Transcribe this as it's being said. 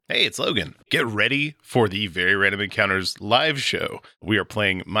Hey, it's Logan. Get ready for the Very Random Encounters live show. We are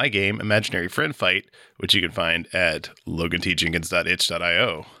playing my game, Imaginary Friend Fight, which you can find at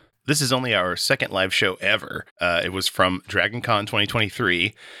logantjenkins.itch.io. This is only our second live show ever. It was from DragonCon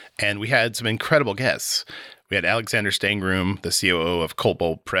 2023, and we had some incredible guests. We had Alexander Stangroom, the COO of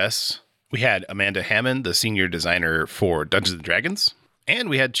Cobalt Press. We had Amanda Hammond, the senior designer for Dungeons & Dragons. And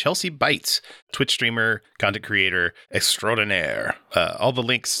we had Chelsea Bites, Twitch streamer, content creator extraordinaire. All the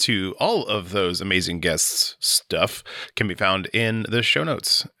links to all of those amazing guests' stuff can be found in the show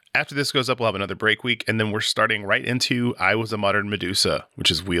notes. After this goes up, we'll have another break week, and then we're starting right into I Was a Modern Medusa, which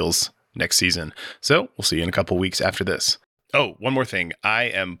is Wheels next season. So we'll see you in a couple weeks after this. Oh, one more thing. I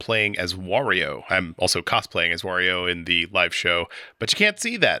am playing as Wario. I'm also cosplaying as Wario in the live show, but you can't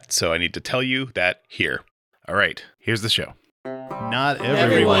see that, so I need to tell you that here. All right, here's the show. Not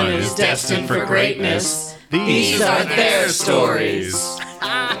everyone is destined for greatness. These are their stories.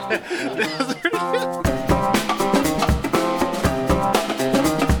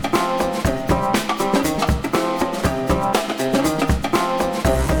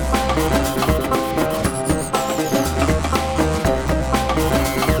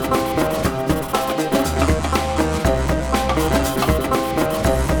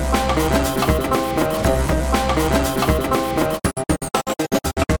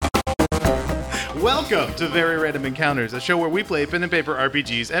 Welcome to Very Random Encounters, a show where we play pen and paper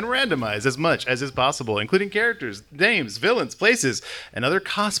RPGs and randomize as much as is possible, including characters, names, villains, places, and other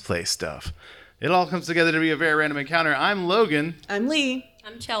cosplay stuff. It all comes together to be a very random encounter. I'm Logan. I'm Lee.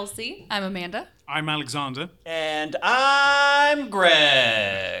 I'm Chelsea. I'm Amanda. I'm Alexander. And I'm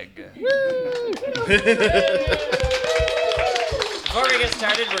Greg. Before we get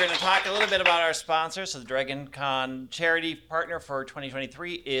started, we're going to talk a little bit about our sponsor. So the DragonCon charity partner for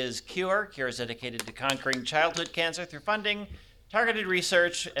 2023 is Cure. Cure is dedicated to conquering childhood cancer through funding, targeted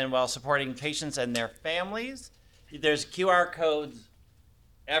research, and while supporting patients and their families. There's QR codes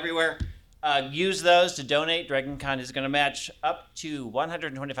everywhere. Use those to donate. DragonCon is going to match up to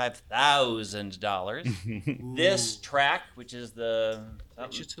 $125,000. This track, which is the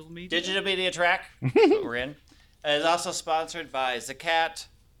digital media track that we're in, is also sponsored by Zakat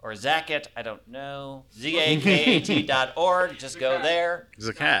or Zakat, I don't know. zakat.org. Just go there.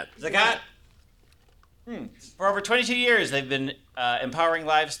 Zakat. For over 22 years, they've been empowering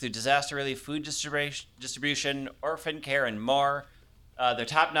lives through disaster relief, food distribution, orphan care, and more. Their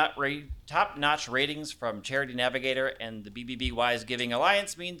top-notch ratings from Charity Navigator and the BBB Wise Giving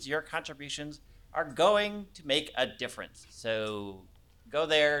Alliance means your contributions are going to make a difference. So go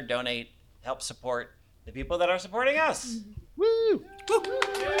there, donate, help support the people that are supporting us. Woo!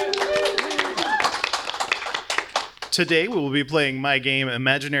 Today we will be playing my game,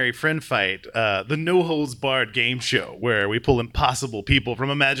 Imaginary Friend Fight, the no-holds-barred game show where we pull impossible people from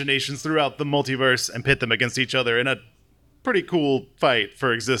imaginations throughout the multiverse and pit them against each other in a pretty cool fight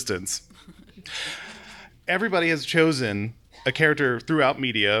for existence. Everybody has chosen a character throughout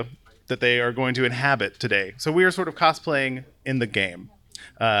media that they are going to inhabit today. So we are sort of cosplaying in the game.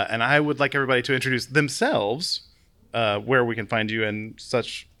 And I would like everybody to introduce themselves, where we can find you and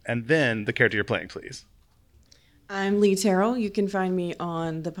such, and then the character you're playing, please. I'm Lee Terrell. You can find me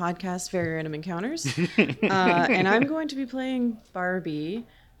on the podcast Very Random Encounters. And I'm going to be playing Barbie,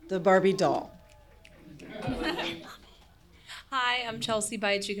 the Barbie doll. Hi, I'm Chelsea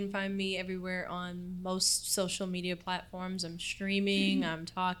Bites. You can find me everywhere on most social media platforms. I'm streaming, I'm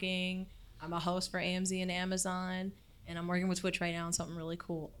talking, I'm a host for AMZ and Amazon, and I'm working with Twitch right now on something really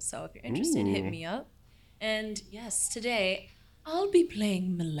cool. So if you're interested, hit me up. And yes, today I'll be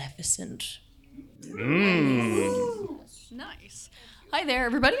playing Maleficent. Nice. Hi there,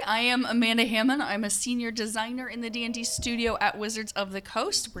 everybody. I am Amanda Hammond. I'm a senior designer in the D&D studio at Wizards of the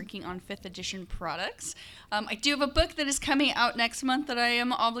Coast, working on 5th edition products. I do have a book that is coming out next month that I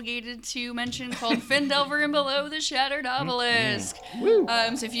am obligated to mention called Fendelver and Below the Shattered Obelisk.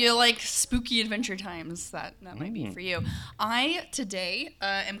 So if you like spooky adventure times, that might be for you. I, today,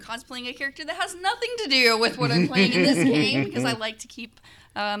 am cosplaying a character that has nothing to do with what I'm playing in this game, because I like to keep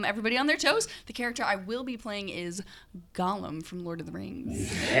everybody on their toes. The character I will be playing is Gollum from Lord of the Rings.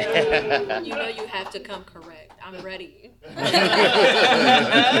 You know you have to come correct. I'm ready.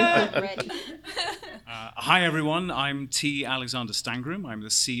 Hi, everyone. I'm T. Alexander Stangroom. I'm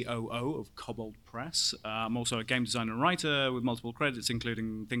the COO of Cobalt Press. I'm also a game designer and writer with multiple credits,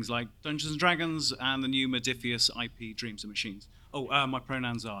 including things like Dungeons & Dragons and the new Modifius IP Dreams and Machines. My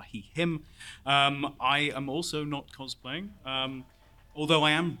pronouns are he, him. I am also not cosplaying. Although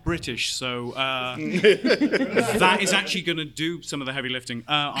I am British, so that is actually going to do some of the heavy lifting.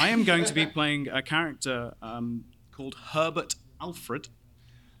 I am going to be playing a character called Herbert Alfred.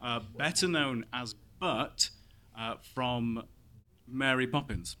 better known as Bert from Mary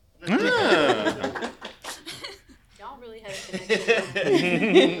Poppins. Y'all really have a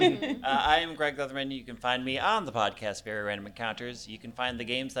connection. I am Greg Leatherman. You can find me on the podcast Very Random Encounters. You can find the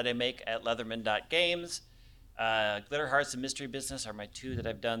games that I make at leatherman.games. Glitter Hearts and Mystery Business are my 2 that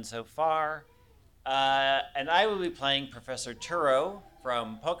I've done so far. And I will be playing Professor Turo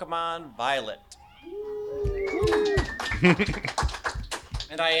from Pokemon Violet.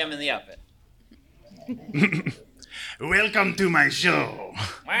 And I am in the outfit. Welcome to my show.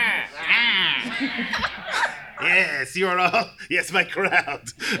 Yes, you are all. Yes, my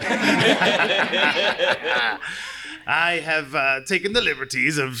crowd. I have taken the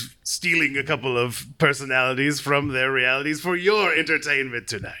liberties of stealing a couple of personalities from their realities for your entertainment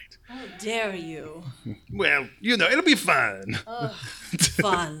tonight. How dare you? Well, it'll be fun.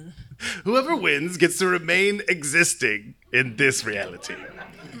 Fun. Whoever wins gets to remain existing in this reality.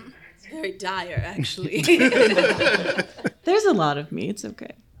 Very dire, actually. There's a lot of me. It's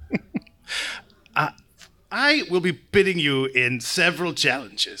okay. I will be bidding you in several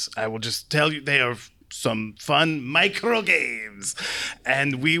challenges. I will just tell you they are some fun micro games.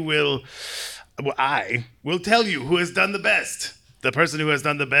 And I will tell you who has done the best. The person who has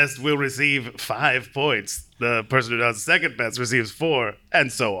done the best will receive 5 points. The person who does second best receives 4,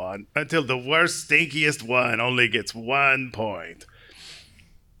 and so on, until the worst, stinkiest one only gets 1 point.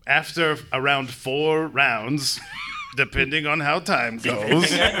 After around 4 rounds, depending on how time goes,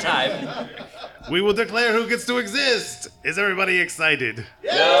 Time. we will declare who gets to exist. Is everybody excited?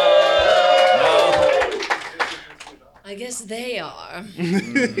 I guess they are.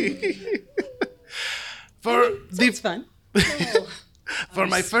 It's fun. For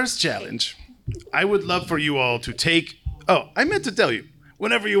my first challenge, I would love for you all to take... Oh, I meant to tell you,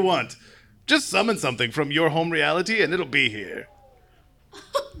 whenever you want, just summon something from your home reality and it'll be here.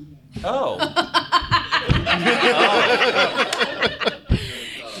 Oh.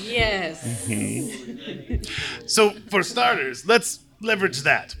 Yes. So, for starters, let's leverage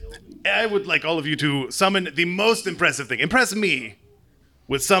that. I would like all of you to summon the most impressive thing. Impress me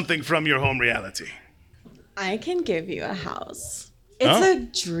with something from your home reality. I can give you a house. It's a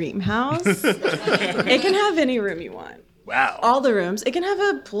dream house. It can have any room you want. Wow. All the rooms. It can have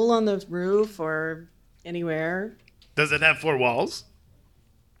a pool on the roof or anywhere. Does it have 4 walls?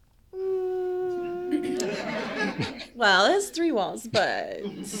 Well, it has 3 walls, but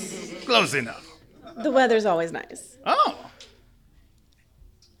Close enough. the weather's always nice. Oh.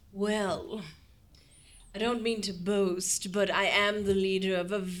 Well, I don't mean to boast, but I am the leader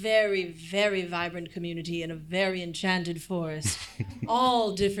of a very, very vibrant community in a very enchanted forest.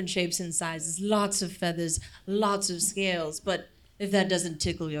 All different shapes and sizes, lots of feathers, lots of scales. But if that doesn't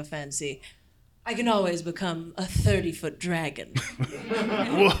tickle your fancy, I can always become a 30-foot dragon.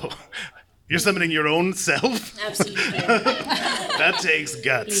 Whoa. You're summoning your own self? Absolutely. That takes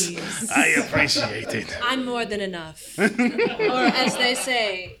guts. Please. I appreciate it. I'm more than enough. Or as they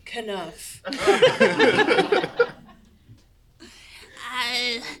say, knuff.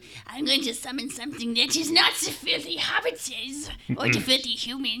 I'm going to summon something that is not the filthy hobbitses, or the filthy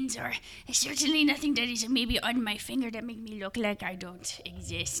humans, or certainly nothing that is maybe on my finger that make me look like I don't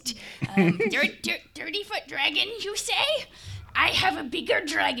exist. 30-foot dragon, you say? I have a bigger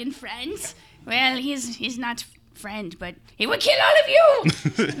dragon friend. Well, he's not friend, but he would kill all of you.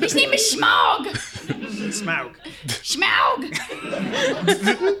 His name is Smaug. Smaug.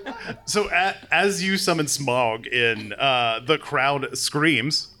 So as you summon Smaug in, the crowd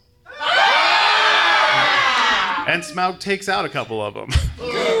screams. And Smaug takes out a couple of them.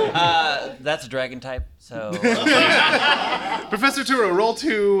 That's a dragon type, so... Professor Turo, roll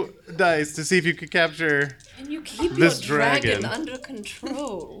 2 dice to see if you can capture... And you keep This your dragon dragon. under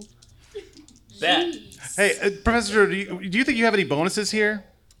control. Bet. Hey, Professor Turo, do you think you have any bonuses here?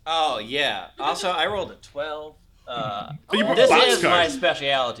 Oh, yeah. Also, I rolled a 12. You brought This box is my cards.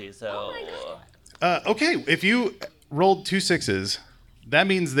 specialty, so... Okay, if you rolled 2 6s, that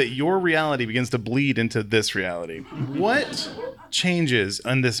means that your reality begins to bleed into this reality. What changes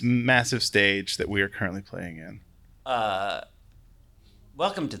on this massive stage that we are currently playing in?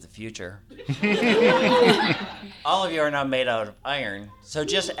 Welcome to the future. All of you are now made out of iron, so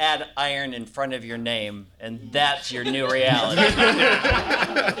just add iron in front of your name, and that's your new reality.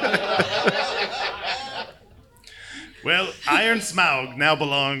 Well, Iron Smaug now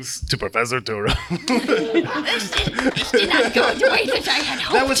belongs to Professor Turo. This did not go the way that I had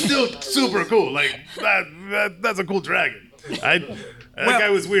hoped. That was still super cool. Like, that's a cool dragon. That guy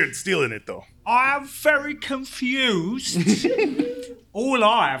was weird stealing it, though. I am very confused. All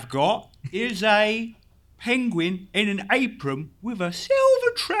I have got is a penguin in an apron with a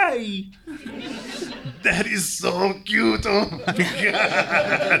silver tray. That is so cute. Oh my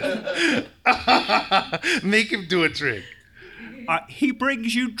god. Make him do a trick. He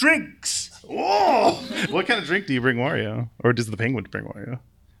brings you drinks. Whoa! What kind of drink do you bring Wario? Or does the penguin bring Wario?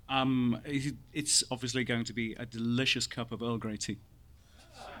 It's obviously going to be a delicious cup of Earl Grey tea.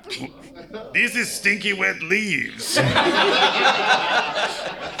 This is stinky wet leaves.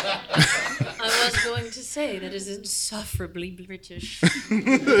 I was going to say that is insufferably British.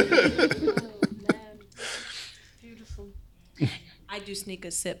 Beautiful. I do sneak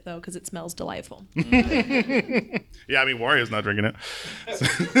a sip though because it smells delightful. Yeah, I mean, Wario's not drinking it.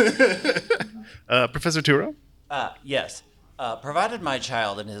 Professor Turo? Yes. Provided my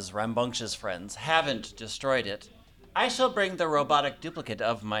child and his rambunctious friends haven't destroyed it, I shall bring the robotic duplicate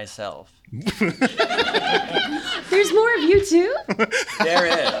of myself. There's more of you too? There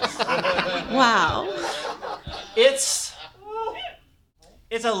is. Wow. It's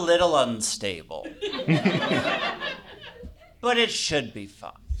a little unstable. But it should be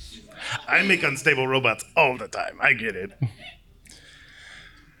fun. I make unstable robots all the time. I get it.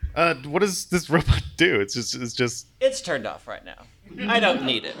 What does this robot do? It's just It's turned off right now. I don't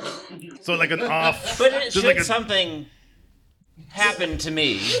need it. so like an off. But just should like a, something happen to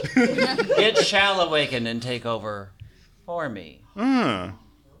me, it shall awaken and take over for me. I'm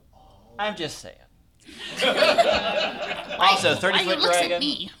just saying. Also, 30-foot Why looks at dragon.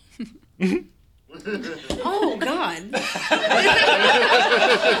 me? Oh God! I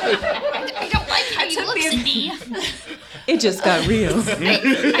don't like how you look at me. It just got real.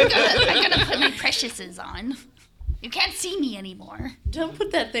 I gotta put my preciouses on. You can't see me anymore. Don't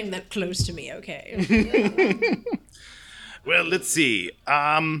put that thing that close to me, okay? well, let's see.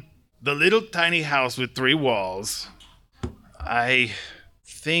 The little tiny house with 3 walls, I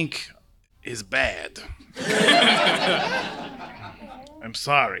think, is bad. I'm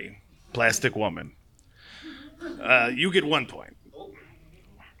sorry, plastic woman. You get 1 point.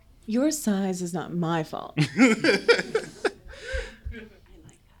 Your size is not my fault.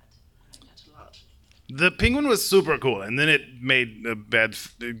 The penguin was super cool, and then it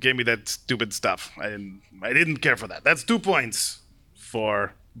it gave me that stupid stuff. I didn't care for that. That's 2 points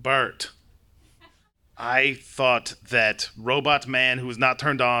for Bert. I thought that robot man who's not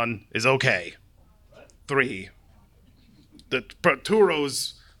turned on is okay. 3. The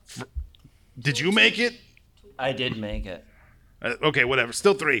Turo's. Did you make it? I did make it. Okay, whatever.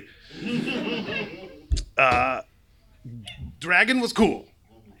 Still 3. Dragon was cool.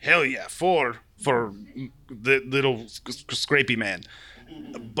 Hell yeah. 4 for the little scrapey man.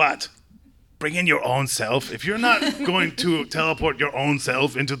 But bring in your own self. If you're not going to teleport your own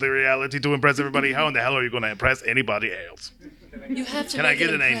self into the reality to impress everybody, how in the hell are you going to impress anybody else? You have to Can I make get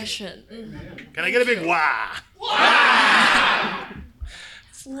an an A? impression. Can I get a big wah?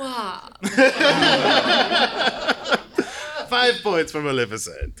 Wow. 5 points for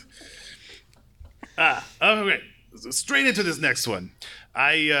Maleficent. Okay. Straight into this next one.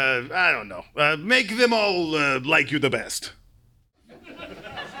 I don't know. Make them all like you the best.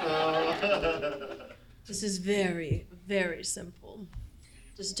 This is very, very simple.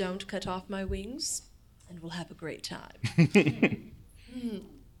 Just don't cut off my wings, and we'll have a great time.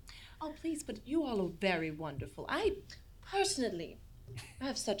 Oh, please, but you all are very wonderful. I personally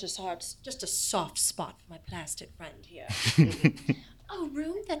have such a soft spot for my plastic friend here. A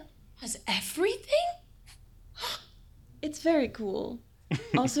room that has everything? It's very cool.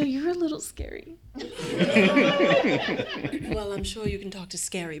 Also, you're a little scary. Well, I'm sure you can talk to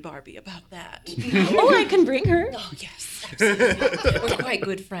Scary Barbie about that. Oh, I can bring her. Oh, yes, absolutely. We're quite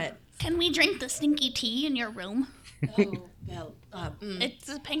good friends. Can we drink the stinky tea in your room? Oh, well, It's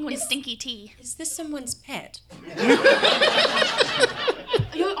a penguin stinky tea. is this someone's pet?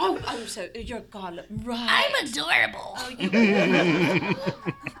 I'm sorry, you're gone. Right. I'm adorable.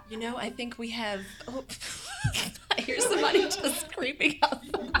 You know, I think we have. Oh, I hear somebody just screaming out.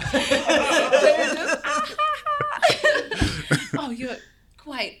 Oh, you're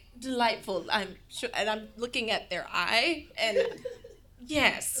quite delightful. I'm sure, and I'm looking at their eye, and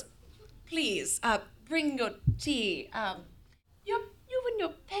yes, please, bring your tea. You and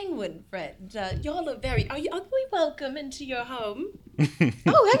your penguin friend, y'all are very. Are we welcome into your home?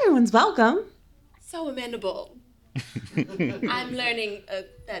 Oh, everyone's welcome. So amenable. I'm learning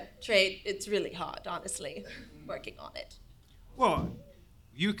that trait. It's really hard, honestly, working on it. Well,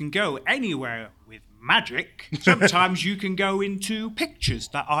 you can go anywhere with magic. Sometimes you can go into pictures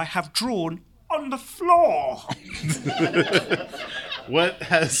that I have drawn on the floor. What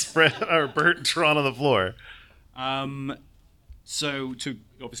has Bert drawn on the floor? So to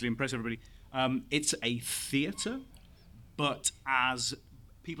obviously impress everybody, It's a theatre, but as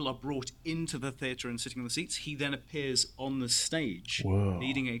people are brought into the theatre and sitting on the seats, he then appears on the stage,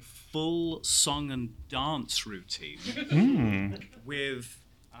 leading a full song and dance routine with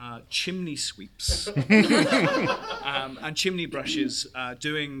chimney sweeps and chimney brushes,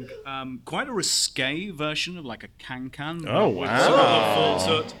 doing quite a risque version of like a can-can. Oh, with wow. sort of full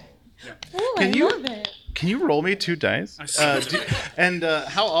sort. Oh, Can I you- love it. Can you roll me 2 dice? And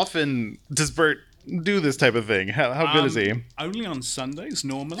how often does Bert do this type of thing? How good is he? Only on Sundays,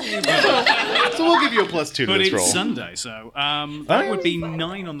 normally. But, So we'll give you a +2 to but this it's roll. Sunday, so that would be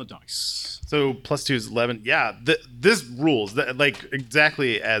 9 on the dice. So +2 is 11. Yeah, this rules. Like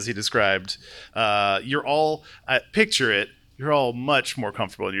exactly as he described. You're all picture it. You're all much more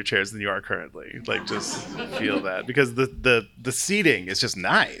comfortable in your chairs than you are currently. Like just feel that because the seating is just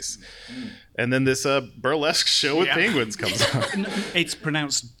nice. And then this burlesque show with penguins comes on. It's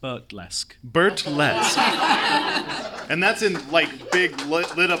pronounced burlesque. Burlesque. And that's in like big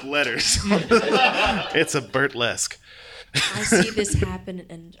lit up letters. It's a burlesque. I see this happen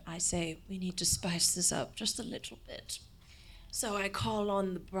and I say, we need to spice this up just a little bit. So I call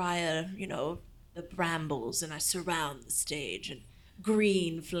on the briar, the brambles, and I surround the stage, and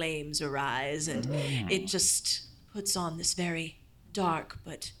green flames arise, and it just puts on this very dark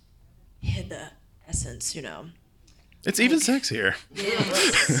but hither essence, It's even sexier.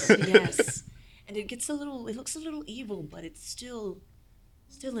 Yes, yes. And it looks a little evil, but it's still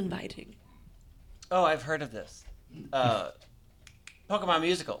inviting. Oh, I've heard of this. Pokemon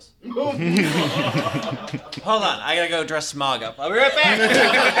musicals. Hold on, I gotta go dress Smog up. I'll be right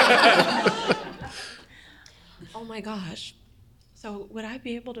back. Oh my gosh. So would I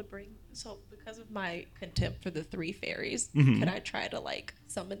be able to because of my contempt for the 3 fairies, could I try to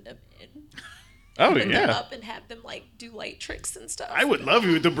summon them in? Oh Put them yeah. up and have them do light tricks and stuff. I would love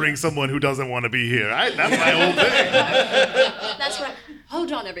you to bring someone who doesn't want to be here. That's my whole thing. That's right.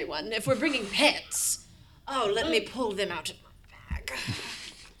 Hold on, everyone. If we're bringing pets, let me pull them out of my bag.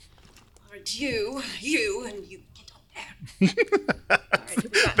 All right, you, and you get up there. All right, we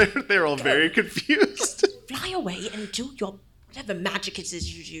got- They're all very confused. Fly away and do your whatever magic it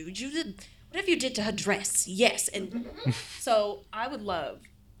is you do. Whatever you did to her dress, yes. And so I would love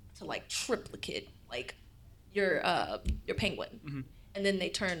to triplicate your penguin, and then they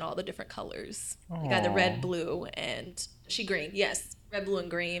turn all the different colors. You got the red, blue, and she green. Yes, red, blue,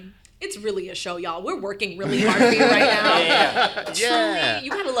 and green. It's really a show, y'all. We're working really hard for you right now. Yeah. Truly,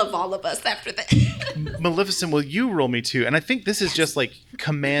 you gotta love all of us after that. Maleficent, will you roll me 2? And I think this is just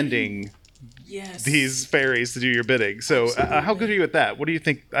commanding Yes. these fairies to do your bidding. So how good are you at that? What do you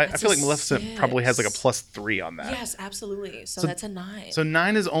think? I That's feel a like Maleficent probably has a 6. +3 on that. Yes, absolutely. So that's a 9. So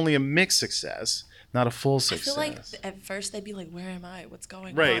 9 is only a mixed success, not a full I success. feel like at first they'd be like, "Where am I? What's going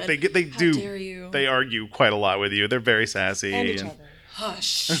on?" Right, they How do. dare you? They argue quite a lot with you. They're very sassy. And each other.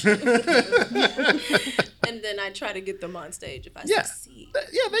 Hush. And then I try to get them on stage if I Yeah. succeed.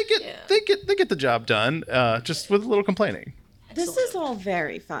 Yeah, they get the job done, just with a little complaining. This is all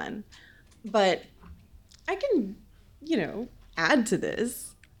very fun, but I can, add to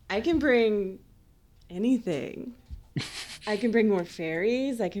this. I can bring anything. I can bring more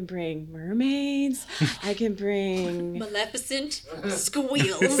fairies. I can bring mermaids. I can bring. Maleficent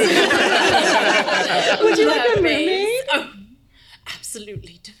squeals. Would you like a mermaid? Oh,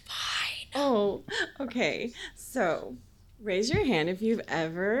 absolutely divine. Oh, okay. So, raise your hand if you've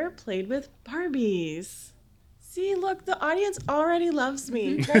ever played with Barbies. See, look, the audience already loves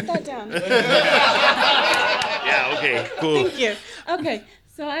me. Write that down. Yeah. Okay. Cool. Thank you. Okay,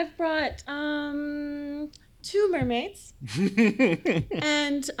 so I've brought 2 mermaids,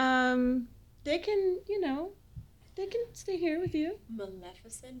 and they can, they can stay here with you.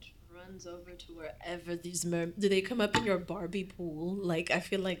 Maleficent runs over to wherever these do they come up in your Barbie pool? I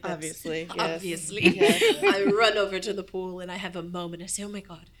feel like that's Obviously, yes. obviously. I run over to the pool and I have a moment. I say, "Oh my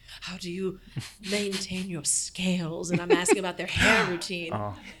God, how do you maintain your scales?" And I'm asking about their hair routine.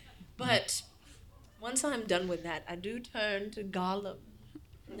 But once I'm done with that, I do turn to Gollum.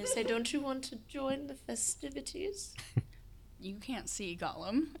 And they say, "Don't you want to join the festivities?" You can't see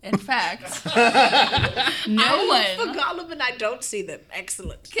Gollum. In fact, no I look one for Gollum and I don't see them.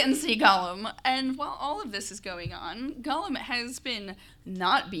 Excellent. can see Gollum. And while all of this is going on, Gollum has been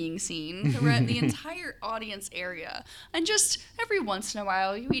not being seen throughout the entire audience area. And just every once in a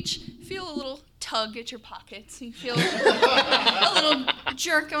while, you each feel a little tug at your pockets. You feel a little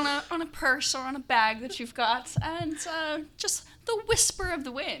jerk on a purse or on a bag that you've got. And just the whisper of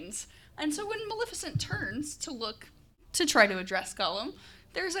the wind. And so when Maleficent turns to look to try to address Gollum,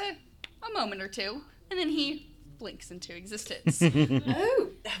 there's a moment or two, and then he blinks into existence. Oh,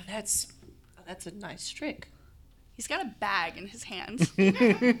 that's That's a nice trick. He's got a bag in his hands. Clink,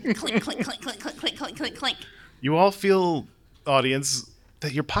 clink, clink, clink, clink, clink, clink, clink, clink. You all feel, audience,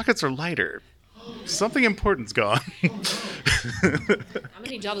 that your pockets are lighter. Something important's gone. I'm gonna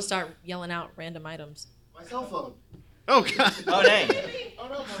need y'all to start yelling out random items. My cell phone. Oh, God. Oh, dang.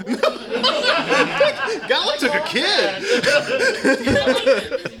 Gollum took a kid.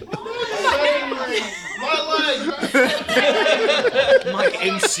 My leg. My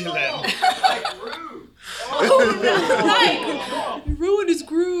insulin. Oh no! Right, you ruined his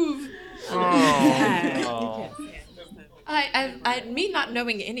groove. Me not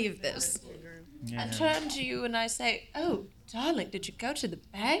knowing any of this. I turn to you and I say, "Oh, darling, did you go to the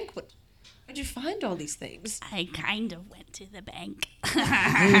bank? Where'd you find all these things?" I kind of went to the bank.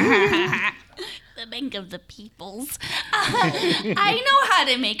 The bank of the peoples. I know how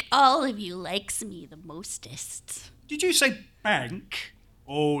to make all of you likes me the mostest. Did you say bank?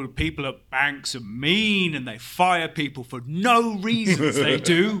 Oh, the people at banks are mean and they fire people for no reasons, they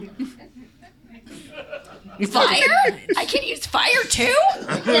do. Fire? I can use fire too?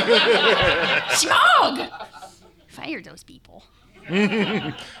 Smog! Fire those people.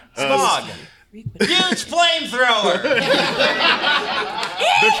 Smog. Huge flamethrower.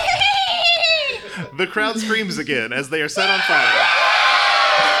 The crowd screams again as they are set on fire.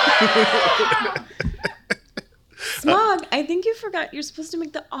 Smog, I think you forgot you're supposed to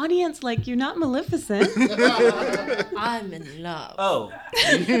make the audience like you, not Maleficent. I'm in love. Oh.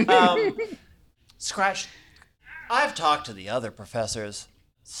 Scratch. I've talked to the other professors,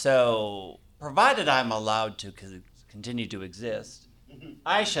 so provided I'm allowed to continue to exist,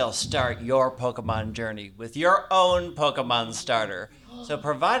 I shall start your Pokemon journey with your own Pokemon starter. So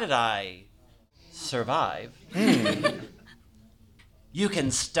provided I survive, you can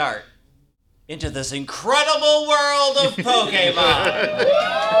start into this incredible world of Pokemon.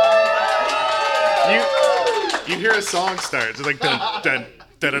 You hear a song start. It's like dun dun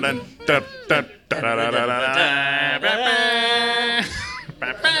dun dun dun dun dun dun dun dun dun.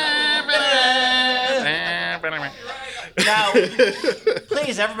 Now,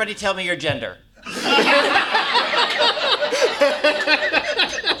 please, everybody tell me your gender.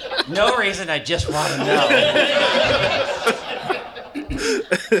 No reason, I just want to know.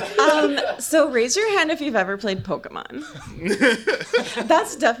 So raise your hand if you've ever played Pokemon.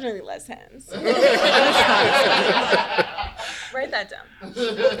 That's definitely less hands. Write that down.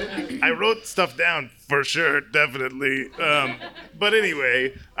 I wrote stuff down for sure, definitely. But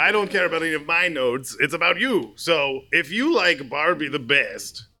anyway, I don't care about any of my notes. It's about you. So if you like Barbie the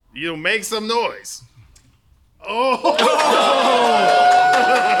best, you make some noise. Oh!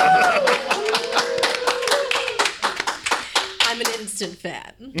 I'm an instant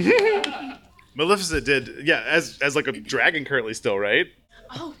fan. Maleficent did, yeah, as like a dragon currently still, right?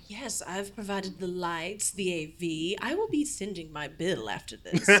 Oh, yes, I've provided the lights, the AV. I will be sending my bill after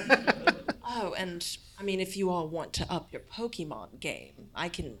this. Oh, and, I mean, if you all want to up your Pokemon game, I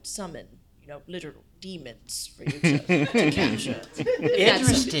can summon, literal demons for you to capture.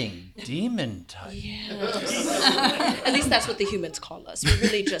 Interesting. Demon type. Yes. At least that's what the humans call us. We're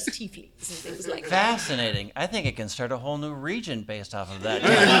really just tieflings and things like that. Fascinating. I think it can start a whole new region based off of that.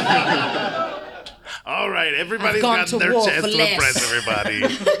 All right, everybody's gone got to their war chance for to less. impress everybody.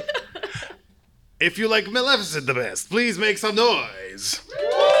 If you like Maleficent the best, please make some noise.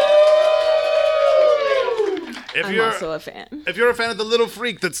 If I'm you're also a fan. if you're a fan of the little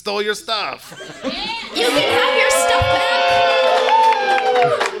freak that stole your stuff, You can have your stuff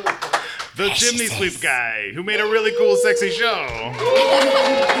back. the chimney sweep guy who made a really cool, sexy show,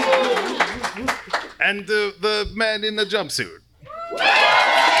 and the man in the jumpsuit.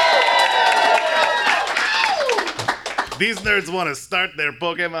 These nerds want to start their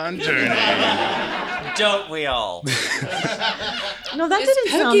Pokemon journey. Don't we all? No, that It's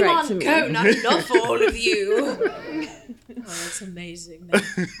didn't sound right to Pokemon me. Go, not enough for all of you. Oh, that's amazing. I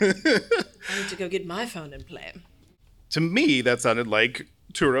need to go get my phone and play. To me, that sounded like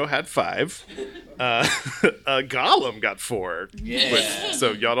Turo had 5. Gollum got 4. Yeah.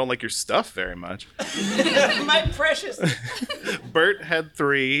 So y'all don't like your stuff very much. My precious. Bert had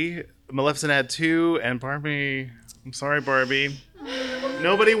 3. Maleficent had 2. And Barbie... I'm sorry, Barbie.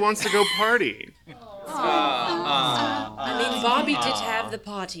 Nobody wants to go party. I mean, Barbie did have the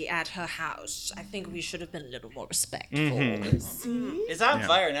party at her house. I think we should have been a little more respectful. It's on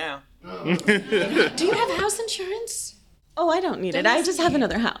fire now. Do you have house insurance? Oh, I don't need it. I just have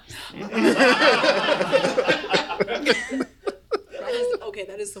another house.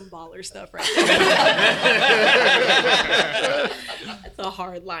 That is some baller stuff right there. That's a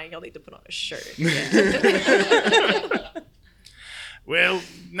hard line. I'll need to put on a shirt. Well,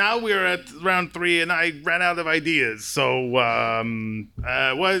 now we're at round 3, and I ran out of ideas. So,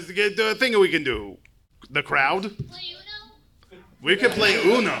 what's the thing we can do? The crowd? Play Uno? We could play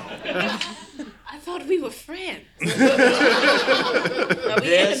Uno. I thought we were friends. This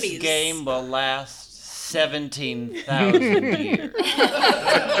enemies? game will last 17,000 years.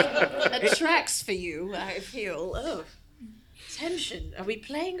 That tracks for you, I feel. Oh, tension. Are we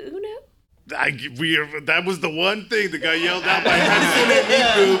playing Uno? That was the one thing that got yelled out by Hatsune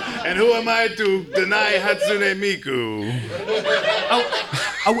Miku, and who am I to deny Hatsune Miku?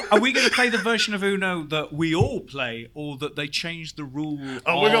 Are we going to play the version of Uno that we all play, or that they changed the rule?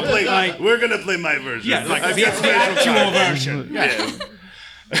 Oh, we're gonna play. Like, We're gonna play my version. yeah, like the actual version. Yeah.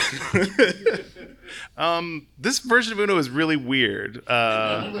 This version of Uno is really weird.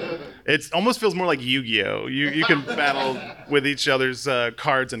 It almost feels more like Yu-Gi-Oh. You can battle with each other's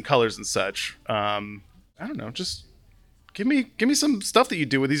cards and colors and such. I don't know. Just give me some stuff that you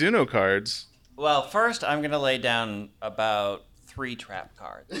do with these Uno cards. Well, first I'm going to lay down about 3 trap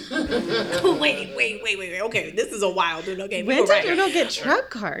cards. Wait. Okay, this is a wild Uno game. When did Uno get trap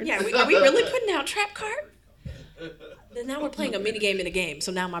cards? Yeah, are we really putting out trap card? Then now we're playing a mini game in a game,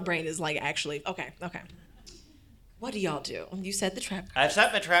 so now my brain is like actually okay. What do y'all do? You said the trap. I've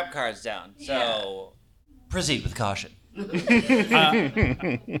set my trap cards down, so proceed with caution.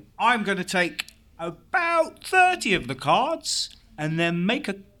 I'm going to take about 30 of the cards and then make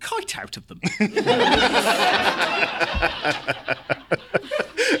a kite out of them.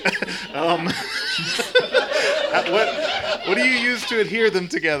 What do you use to adhere them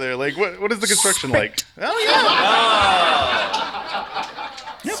together? Like, what is the construction like? Oh,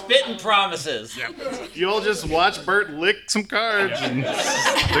 yeah. Spitting promises. You all just watch Bert lick some cards and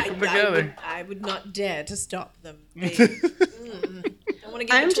stick them together. I would not dare to stop them. Don't want to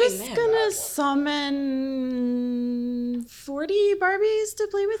get I'm between just them. gonna summon 40 Barbies to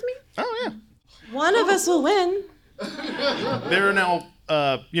play with me. Oh, yeah. One of us will win. There are now,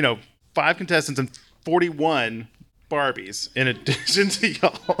 5 contestants and 41 Barbies in addition to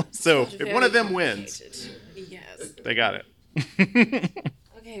y'all. So if one of them wins, Yes. they got it.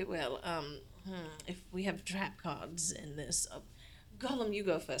 Okay, well, if we have trap cards in this, Gollum, you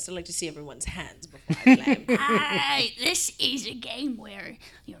go first. I'd like to see everyone's hands before I play. This is a game where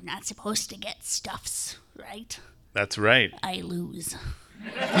you're not supposed to get stuffs, right? That's right. I lose.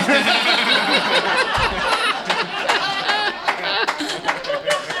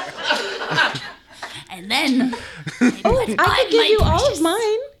 And then I could give you all of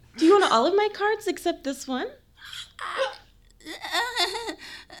mine. Do you want all of my cards except this one?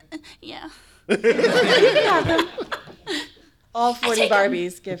 Yeah. You can have them. All 40 take 'em.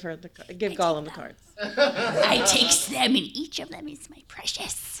 Barbies. Give Gollum the cards. I take them, and each of them is my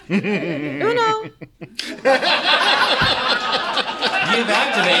precious. Uno. You've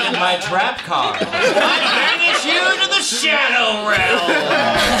activated my trap card. I'm bringing you to the Shadow Realm.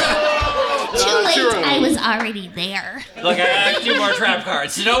 Too late, I was already there. Look, I have 2 more trap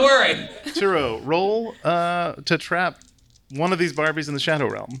cards, so don't worry. Turo, roll to trap one of these Barbies in the Shadow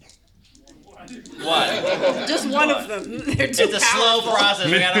Realm. What? Just one of them. They're too It's a slow powerful. process.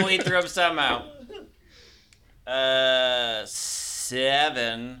 We gotta weed through them somehow.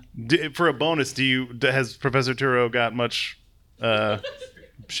 7. For a bonus, has Professor Turo got much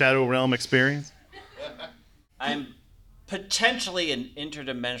Shadow Realm experience? I'm potentially an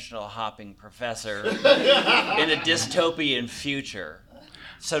interdimensional hopping professor in a dystopian future.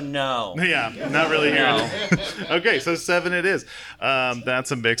 So no. Yeah, not really here. No. Okay, so 7 it is. That's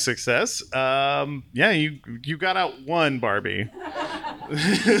a big success. Yeah, you got out 1 Barbie.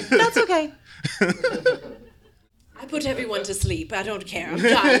 That's okay. I put everyone to sleep. I don't care. I'm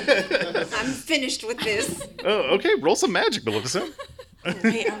done. I'm finished with this. Oh, okay. Roll some magic, Maleficent.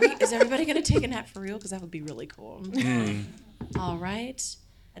 Hey, is everybody going to take a nap for real? Because that would be really cool. All right.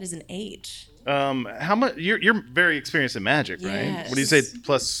 That is an 8. How much? You're very experienced in magic, right? Yes. What do you say?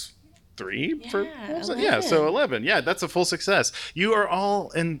 +3 for? Yeah, Yeah, so 11. 11. Yeah, that's a full success. You are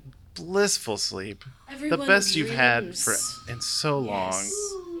all in blissful sleep, Everyone the best you've had dreams. in so long. Yes.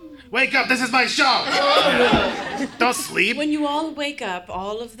 Wake up! This is my show. Don't sleep. When you all wake up,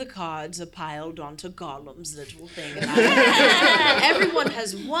 all of the cards are piled onto Gollum's little thing. And everyone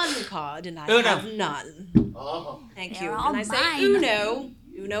has 1 card, and I Uno. have none. Oh. Thank They're you. all And I say mine.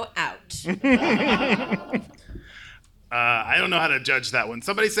 Uno out. I don't know how to judge that one.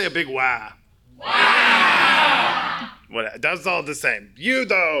 Somebody say a big wah. Wow. What? That's all the same. You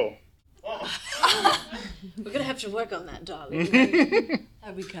though. We're gonna have to work on that, darling.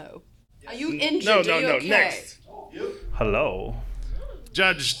 There we go. Are you injured? No, Are you okay? next. Hello.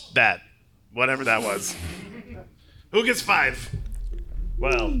 Judge that. Whatever that was. Who gets 5?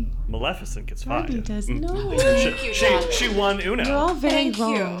 Well, Maleficent gets Barbie 5. does no. Thank you, John. She won Uno. You're all very Thank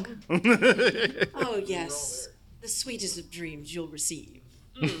wrong. you. Oh, yes. The sweetest of dreams you'll receive.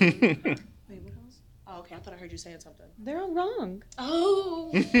 Wait, what else? Oh, okay. I thought I heard you saying something. They're all wrong.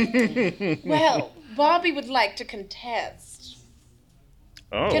 Oh. Well, Barbie would like to contest.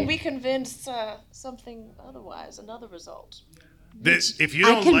 Oh. Can we convince something otherwise, another result? If you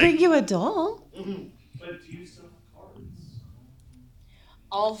don't I can like, bring you a doll. But do you still have cards?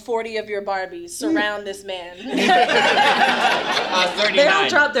 All 40 of your Barbies surround this man. 39. They all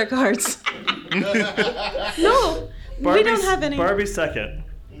dropped their cards. No, we don't have any. Barbie's second.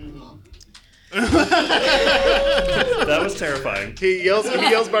 That was terrifying. he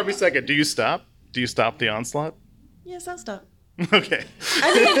yells Barbie second. Do you stop? Do you stop the onslaught? Yes, I'll stop. Okay.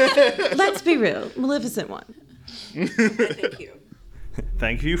 I mean, let's be real. Maleficent won. Thank you.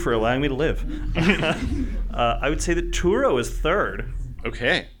 Thank you for allowing me to live. I would say that Turo is third.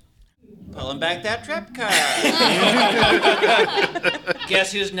 Okay. Pulling back that trap card.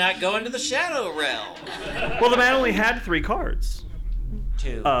 Guess who's not going to the Shadow Realm? Well, the man only had 3 cards.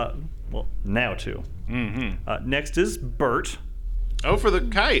 2. Well, now 2. Mm-hmm. Next is Bert. Oh, for the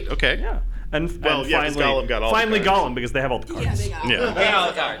kite. Okay. Yeah. And Well, yeah, 'cause finally, Gollum got all the finally cards. Gollum, because they have all the cards. Yeah, they got it. Yeah. Hey, all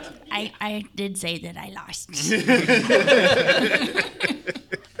the cards. I did say that I lost.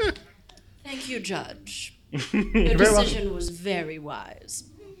 Thank you, Judge. You're Your very welcome. decision was very wise.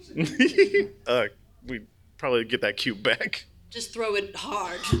 We probably get that cube back. Just throw it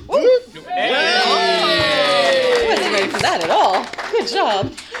hard. I wasn't ready for that at all. Good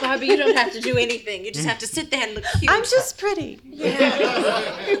job. Barbie, you don't have to do anything. You just have to sit there and look cute. I'm just pretty.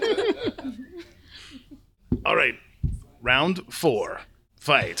 All right. Round 4.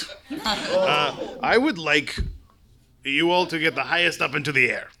 Fight. I would like you all to get the highest up into the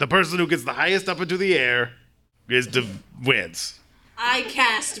air. The person who gets the highest up into the air wins. I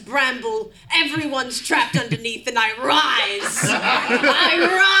cast Bramble. Everyone's trapped underneath, and I rise.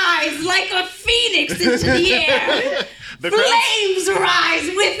 I rise like a phoenix into the air. The crowd, Flames rise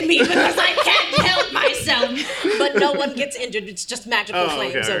with me because I can't help myself. But no one gets injured. It's just magical Oh,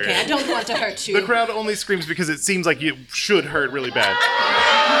 flames, okay, okay? okay. I don't want to hurt you. the crowd only screams because it seems like you should hurt really bad.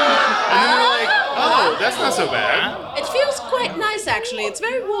 And then they're like, oh, that's not so bad. It feels quite nice, actually. It's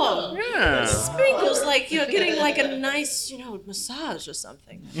very warm. Yeah. Sprinkles like you're getting like a nice, massage or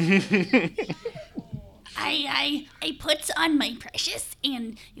something. I puts on my precious,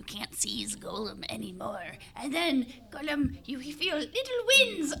 and you can't seize Golem anymore. And then, Golem, you feel little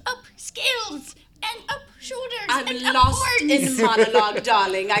winds up scales and up shoulders I'm and up lost horns. in monologue,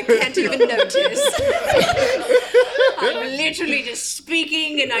 darling. I can't even notice. I'm literally just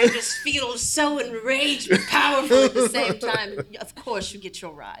speaking, and I just feel so enraged but powerful at the same time. Of course, you get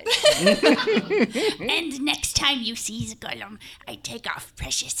your ride. And next time you seize Golem, I take off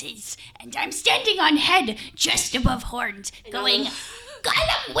Precious's, and I'm standing on head just above horns, going,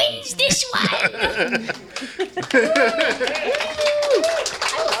 Golem wins this one!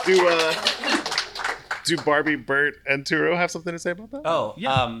 Do Barbie, Bert, and Turo have something to say about that? Oh,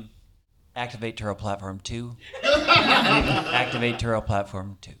 activate Turo Platform 2. Activate Turo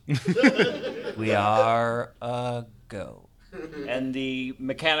Platform 2. We are a go. And the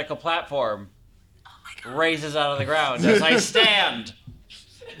mechanical platform raises out of the ground as I stand.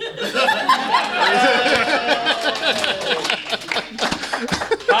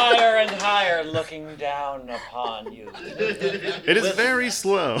 Higher and higher, looking down upon you. It is very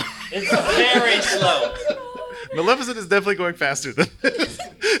slow. It's very slow. Maleficent is definitely going faster than this.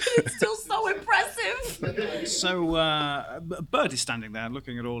 It's still so impressive. So, Bert is standing there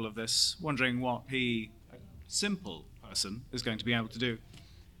looking at all of this, wondering what he, a simple person, is going to be able to do.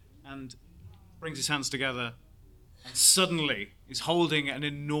 And brings his hands together and suddenly is holding an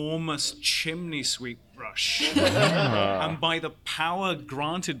enormous chimney sweep brush. And by the power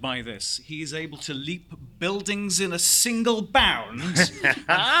granted by this, he is able to leap buildings in a single bound and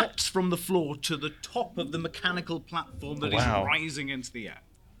hops from the floor to the top of the mechanical platform that is rising into the air.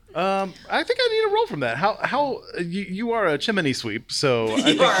 I think I need a roll from that. How you are a chimney sweep, so I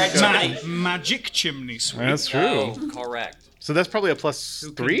You are a chimney. Magic chimney sweep. That's true. Oh, correct. So that's probably a Who can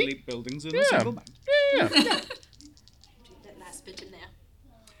 +3. leap buildings in a single bound. Yeah. That last bit in there.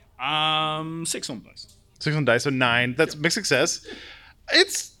 6 on dice. 6 on dice, so 9. That's big success.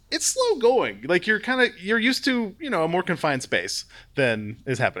 It's slow going. Like you're used to, a more confined space than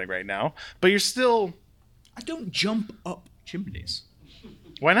is happening right now. But you're still. I don't jump up chimneys.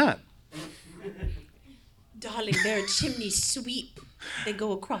 Why not? Darling, they're a chimney sweep. They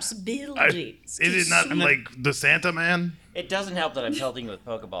go across buildings. Is it not like the Santa Man? It doesn't help that I'm pelting you with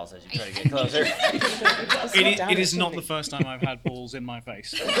Pokeballs as you try to get closer. It is not the first time I've had balls in my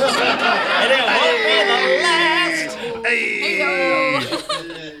face. And it won't be the last. Hey!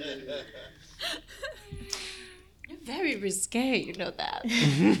 You're very risque, you know that.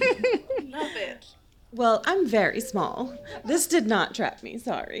 Love it. Well, I'm very small. This did not trap me,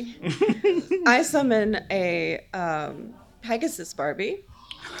 sorry. I summon a Pegasus Barbie,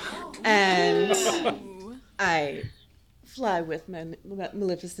 and I fly with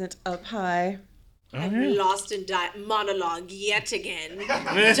Maleficent up high. I'm lost in monologue yet again.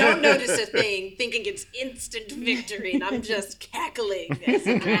 Don't notice a thing, thinking it's instant victory, and I'm just cackling as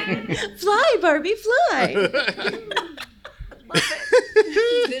a dragon. Fly, Barbie, fly! Love it.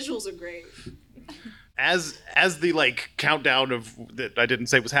 These visuals are great. As the like countdown of that I didn't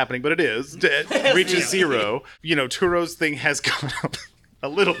say was happening, but it is reaches 0. You know, Turo's thing has gone up a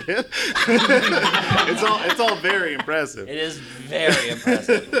little bit. It's all very impressive. It is very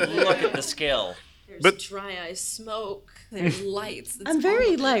impressive. Look at the skill. There's dry ice smoke. There's lights. It's I'm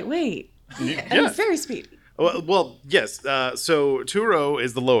very lightweight. I'm very speedy. Well, yes. So Turo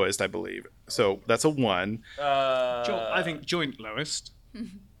is the lowest, I believe. So that's a 1. I think joint lowest.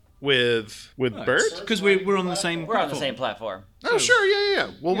 With Bert? Because we're on the same. We're on the same platform. Oh, sure, yeah.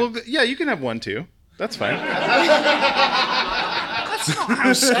 Well, you can have 1 too. That's fine. That's not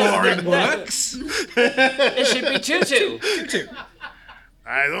how scoring works. It should be 2-2. 2-2.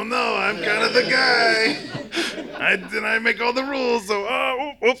 I don't know. I'm kind of the guy. I make all the rules. So,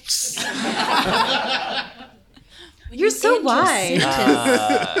 oops. You're so wise.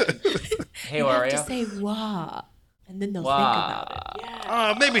 Hey, You have to Wario. say wah, and then they'll Wah. think about it.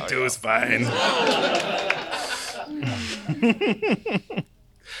 Yeah. Maybe 2 is fine.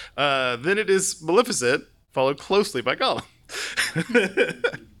 Then it is Maleficent, followed closely by Gollum.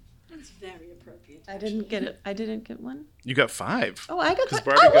 That's very appropriate. I didn't get it. I didn't get 1. You got 5. Oh, I got Because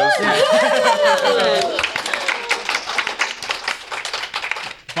 5. Barbie goes.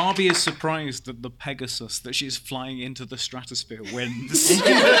 Barbie is surprised that the Pegasus that she's flying into the stratosphere wins.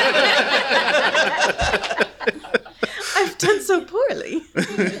 I've done so poorly.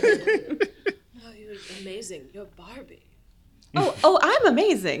 Oh, you're amazing. You're Barbie. Oh, I'm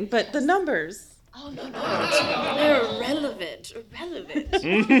amazing, but the numbers. Oh, no. They're irrelevant.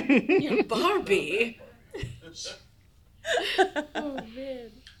 You're Barbie. Oh,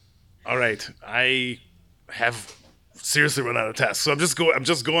 man. All right, I have seriously run out of tasks, so I'm just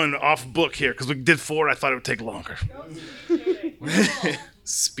going off book here because we did 4. I thought it would take longer.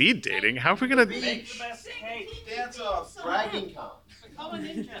 Speed dating? How are we gonna? Dance off, Dragon Con.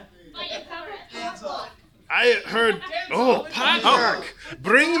 Dance off. I heard. Oh, potluck!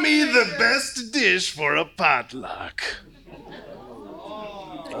 Bring me the best dish for a potluck.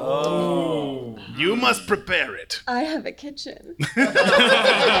 Oh. You must prepare it. I have a kitchen.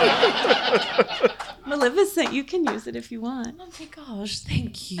 Maleficent, you can use it if you want. Oh, my gosh.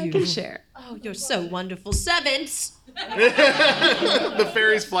 Thank you. I can share. Oh, you're so wonderful. 7s. The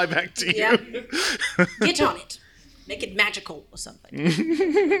fairies fly back to you. Yep. Get on it. Make it magical or something.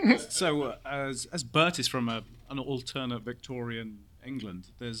 So, as Bert is from an alternate Victorian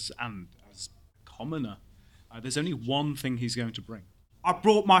England, as commoner, there's only one thing he's going to bring. I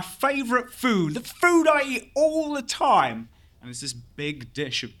brought my favourite food, the food I eat all the time, and it's this big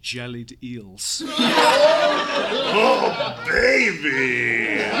dish of jellied eels. Oh,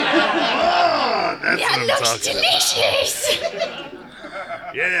 baby! Oh, that's That what looks I'm talking delicious.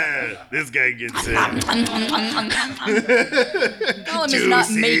 about. Yeah, this guy gets it. Gollum is not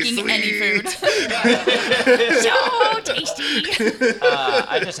Juicy, making any sweet. food. So tasty.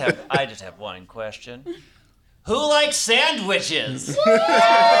 I just have one question. Who likes sandwiches?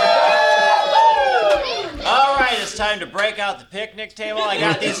 All right, it's time to break out the picnic table. I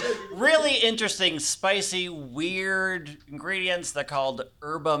got these really interesting, spicy, weird ingredients. They're called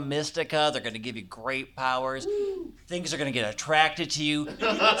Herba Mystica. They're going to give you great powers. Things are going to get attracted to you.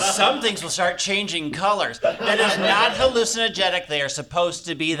 Some things will start changing colors. That is not hallucinogenic. They are supposed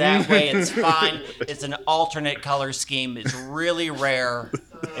to be that way. It's fine. It's an alternate color scheme. It's really rare.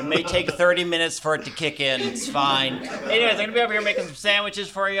 It may take 30 minutes for it to kick in. It's fine. Anyways, I'm going to be over here making some sandwiches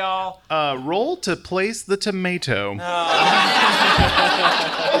for y'all. Roll to place the tomato.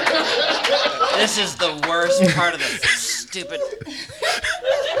 This is the worst part of the stupid...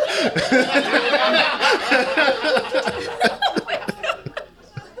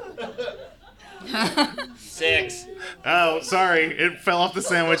 6. Oh, sorry. It fell off the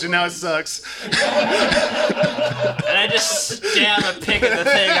sandwich and now it sucks. And I just stab a pick of the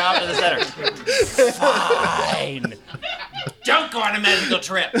thing off to the center. Fine. Don't go on a magical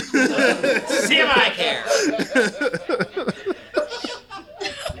trip. See if I care.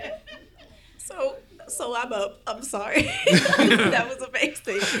 So I'm up. I'm sorry. That was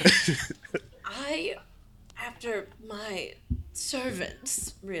amazing. After my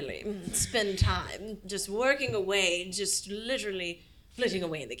servants really spend time just working away, just literally flitting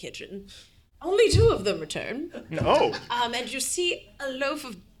away in the kitchen, only 2 of them return. Oh. And you see a loaf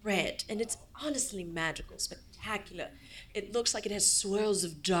of bread, and it's honestly magical, spectacular. It looks like it has swirls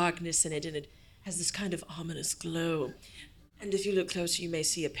of darkness in it, and it has this kind of ominous glow. And if you look closer, you may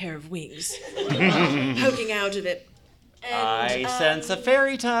see a pair of wings poking out of it. And, I sense a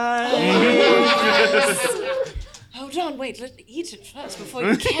fairy time. Hold on, wait, let's eat it first before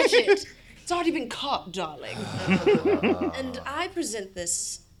you catch it. It's already been caught, darling. And I present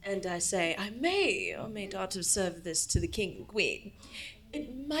this, and I say, I may or may not have served this to the king and queen.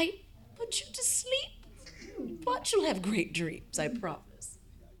 It might put you to sleep, but you'll have great dreams, I promise.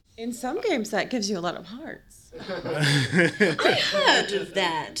 In some games, that gives you a lot of hearts. I heard of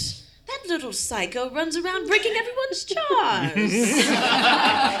that. That little psycho runs around breaking everyone's jars.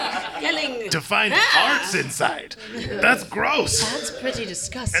 Yelling, To find hearts inside. That's gross. That's pretty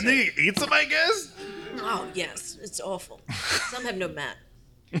disgusting. And then he eats them, I guess? Oh, yes, it's awful. Some have no man.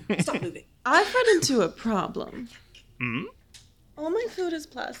 Stop moving. I've run into a problem. Hmm? All my food is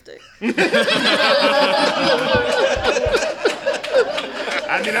plastic. I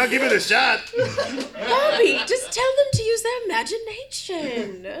mean, I'll give it a shot. Bobby, just tell them to use their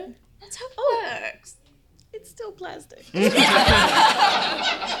imagination. That's how it works. It's still plastic.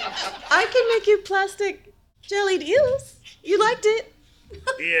 I can make you plastic jellied eels. You liked it.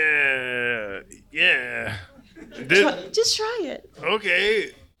 Yeah. Just try it.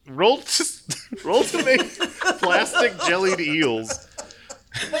 Okay. Roll to make plastic jellied eels.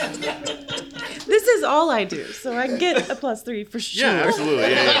 This is all I do, so I get a +3 for sure. Yeah, absolutely.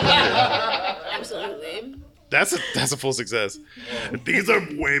 Yeah. Absolutely. That's a full success. These are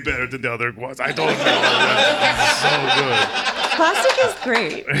way better than the other ones. I don't know. That's so good. Plastic is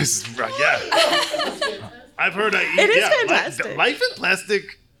great. Yeah. I've heard It is fantastic. Life in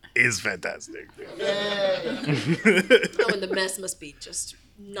plastic is fantastic. Oh, and the mess must be just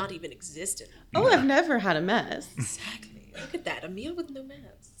not even existent. Oh, I've never had a mess. Exactly. Look at that. A meal with no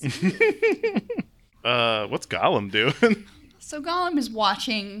mess. What's Gollum doing? So Gollum is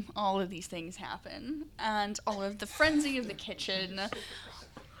watching all of these things happen, and all of the frenzy of the kitchen,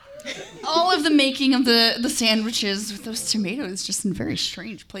 all of the making of the sandwiches with those tomatoes just in very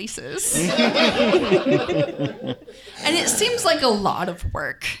strange places. And it seems like a lot of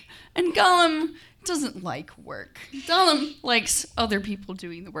work. And Gollum doesn't like work. Gollum likes other people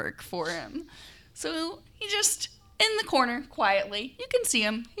doing the work for him. So he just, in the corner, quietly, you can see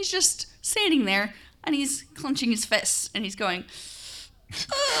him, he's just standing there, and he's clenching his fists, and he's going,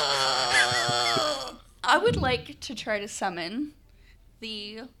 I would like to try to summon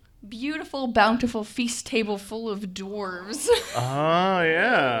the beautiful, bountiful feast table full of dwarves. Oh,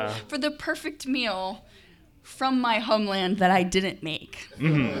 yeah. For the perfect meal from my homeland that I didn't make.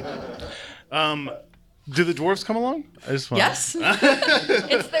 Mm-hmm. Do the dwarves come along? I just want. Yes.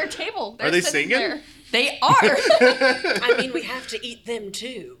 It's their table. They're Are they sitting singing? there. They are. I mean, we have to eat them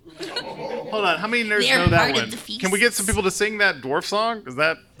too. Hold on, how many nerds They're know that part of one? the feast. Can we get some people to sing that dwarf song? Is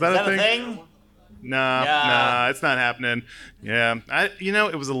that a thing? Nah, it's not happening. Yeah,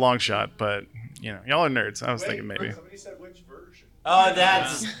 it was a long shot, but y'all are nerds. I was thinking maybe. Somebody said which version? Oh,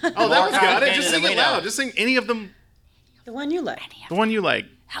 that's. Oh, that one's got it. complicated Just than sing we it know. loud. Just sing any of them. The one you like. The one you like.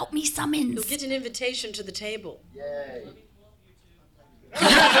 Help me You'll summons. get an invitation to the table. Yay.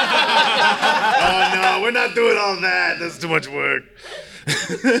 Oh no, we're not doing all that. That's too much work.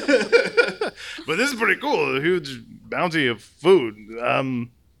 But this is pretty cool. A huge bounty of food.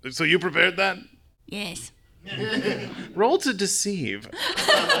 So you prepared that? Yes. Roll to deceive.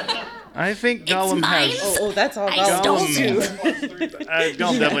 I think Gollum mine? has. Oh, that's all I Gollum stole too.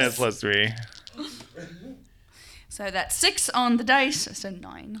 Gollum definitely has +3. So that's 6 on the dice. It's a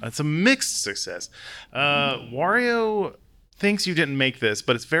 9. That's a mixed success. Wario thinks you didn't make this,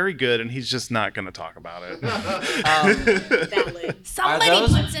 but it's very good, and he's just not going to talk about it. Valid. Somebody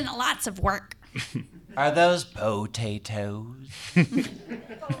those- puts in lots of work. Are those potatoes?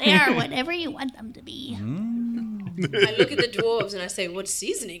 They are whatever you want them to be. I look at the dwarves and I say, what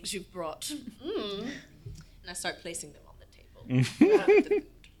seasonings you've brought. And I start placing them on the table.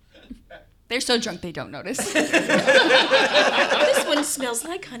 They're so drunk they don't notice. This one smells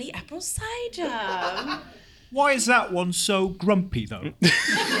like honey apple cider. Why is that one so grumpy, though?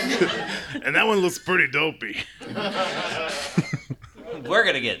 And that one looks pretty dopey. we're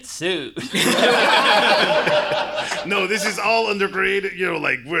gonna get sued. No, this is all undergrade.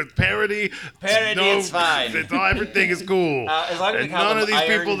 Like with parody. Parody is fine. Everything is cool. As long as and we call none them of these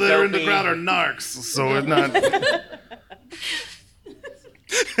people iron that are in the dopey. crowd are narcs, so it's not.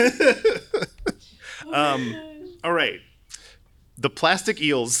 All right. The plastic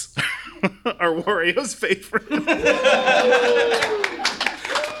eels are Wario's favorite.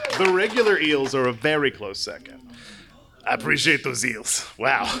 The regular eels are a very close second. I appreciate those eels.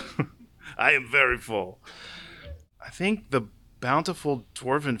 Wow. I am very full. I think the bountiful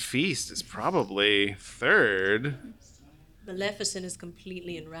dwarven feast is probably third. Maleficent is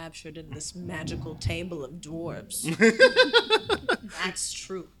completely enraptured in this magical table of dwarves. That's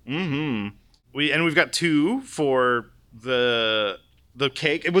true. Mm-hmm. We've got 2 for the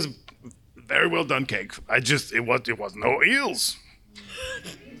cake. It was very well done cake. It was no eels.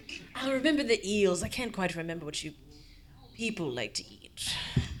 I'll remember the eels. I can't quite remember what you people like to eat.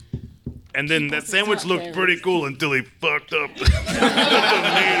 And then that sandwich looked pretty cool until he fucked up the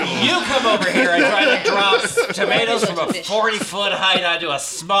You come over here and try to drop tomatoes from a 40-foot height onto a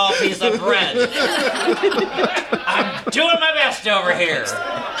small piece of bread. I'm doing my best over here.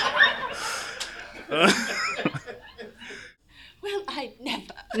 Well, I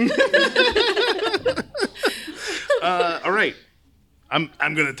never. All right. I'm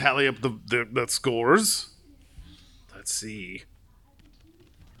gonna tally up the scores. Let's see.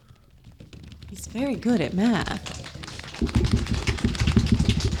 He's very good at math.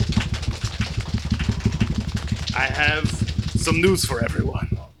 I have some news for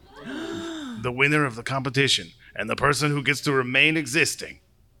everyone. The winner of the competition and the person who gets to remain existing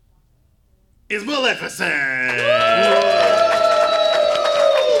is Maleficent.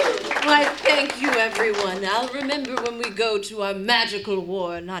 Why, thank you, everyone. I'll remember when we go to our magical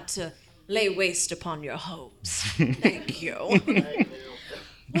war not to lay waste upon your homes. Thank you.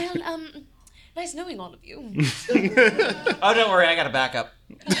 Well, nice knowing all of you. Oh, don't worry, I got a backup.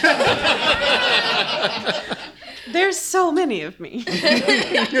 There's so many of me. Bobby,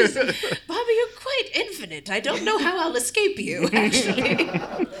 you're quite infinite. I don't know how I'll escape you, actually.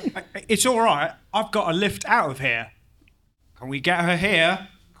 It's all right. I've got a lift out of here. Can we get her here?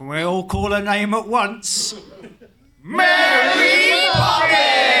 Can we all call her name at once? Mary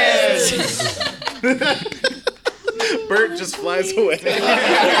Poppins! Bert just flies away.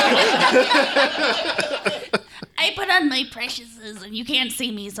 I put on my preciouses and you can't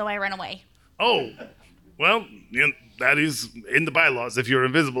see me, so I run away. Oh, well, that is in the bylaws. If you're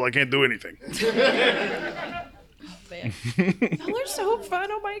invisible, I can't do anything. Y'all are so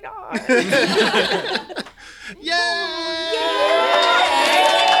fun. Oh my god.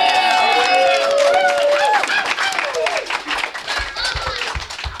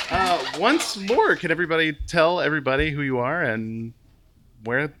 Once more, can everybody tell everybody who you are and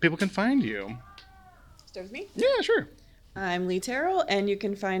where people can find you? Start with me? Yeah, sure. I'm Lee Terrell, and you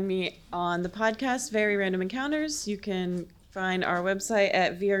can find me on the podcast Very Random Encounters. You can find our website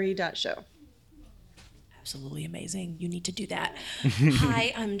at vre.show. Absolutely amazing. You need to do that.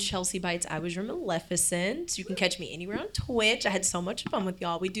 Hi, I'm Chelsea Bites. I was your Maleficent. You can catch me anywhere on Twitch. I had so much fun with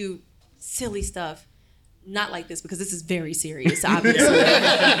y'all. We do silly stuff. Not like this, because this is very serious, obviously.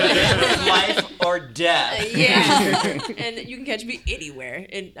 Life or death. Yeah. And you can catch me anywhere,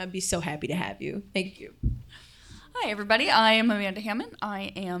 and I'd be so happy to have you. Thank you. Hi, everybody. I am Amanda Hammond.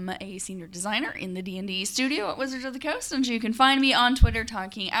 I am a senior designer in the D&D studio at Wizards of the Coast, and you can find me on Twitter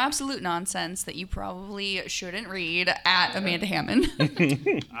talking absolute nonsense that you probably shouldn't read at Amanda Hammond.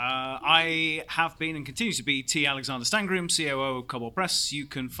 I have been and continue to be T. Alexander Stangroom, COO of Cobalt Press. You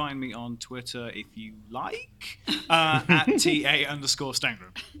can find me on Twitter if you like, at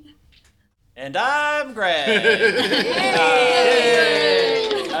TA_Stangroom. And I'm Greg.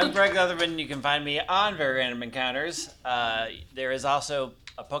 I'm Greg Leatherman. You can find me on Very Random Encounters. There is also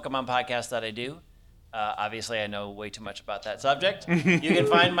a Pokemon podcast that I do. Obviously, I know way too much about that subject. You can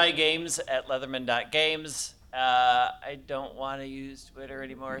find my games at leatherman.games. I don't want to use Twitter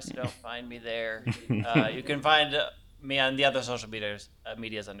anymore, so don't find me there. You can find me on the other social medias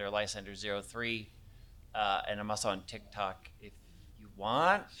under Lysander03. And I'm also on TikTok if you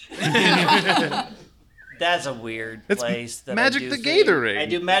want. That's a weird place. That Magic I do the things. Gathering. I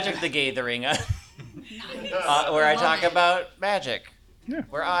do Magic the Gathering, where I talk about magic. Yeah.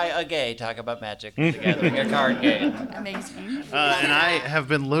 Where I, a gay, talk about Magic the Gathering, a card game. Amazing. And I have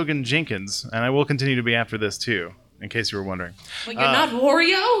been Logan Jenkins, and I will continue to be after this too, in case you were wondering. Well, you're not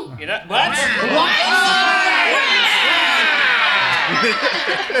Wario? You're not what?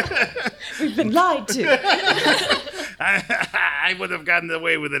 We've been lied to. I would have gotten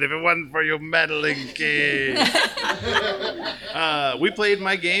away with it if it wasn't for you meddling kids. We played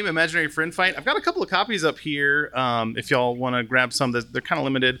my game, Imaginary Friend Fight. I've got a couple of copies up here. If y'all want to grab some, they're kind of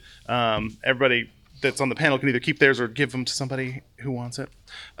limited. Everybody that's on the panel can either keep theirs or give them to somebody who wants it.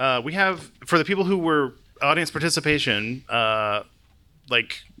 We have, for the people who were audience participation,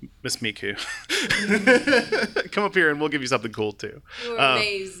 like Miss Miku, come up here and we'll give you something cool too. You were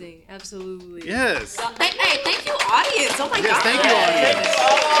amazing. Absolutely. Yes. Hey, thank you, audience. Oh my Yes, God. thank you, audience. Thank you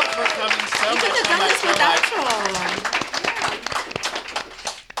all for coming so You much. could have so done much, this so much. without y'all.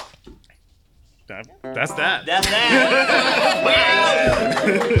 That's that. That's that.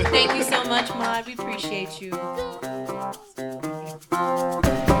 Thank you so much, Mod. We appreciate you.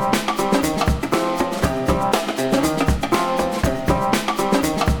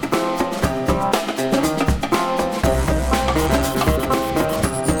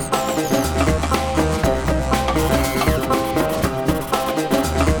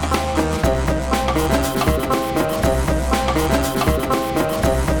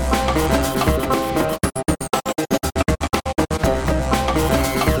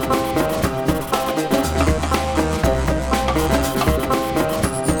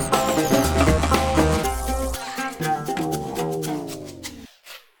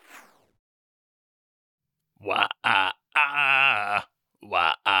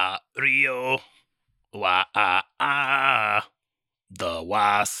 Rio. The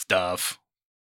Wa stuff.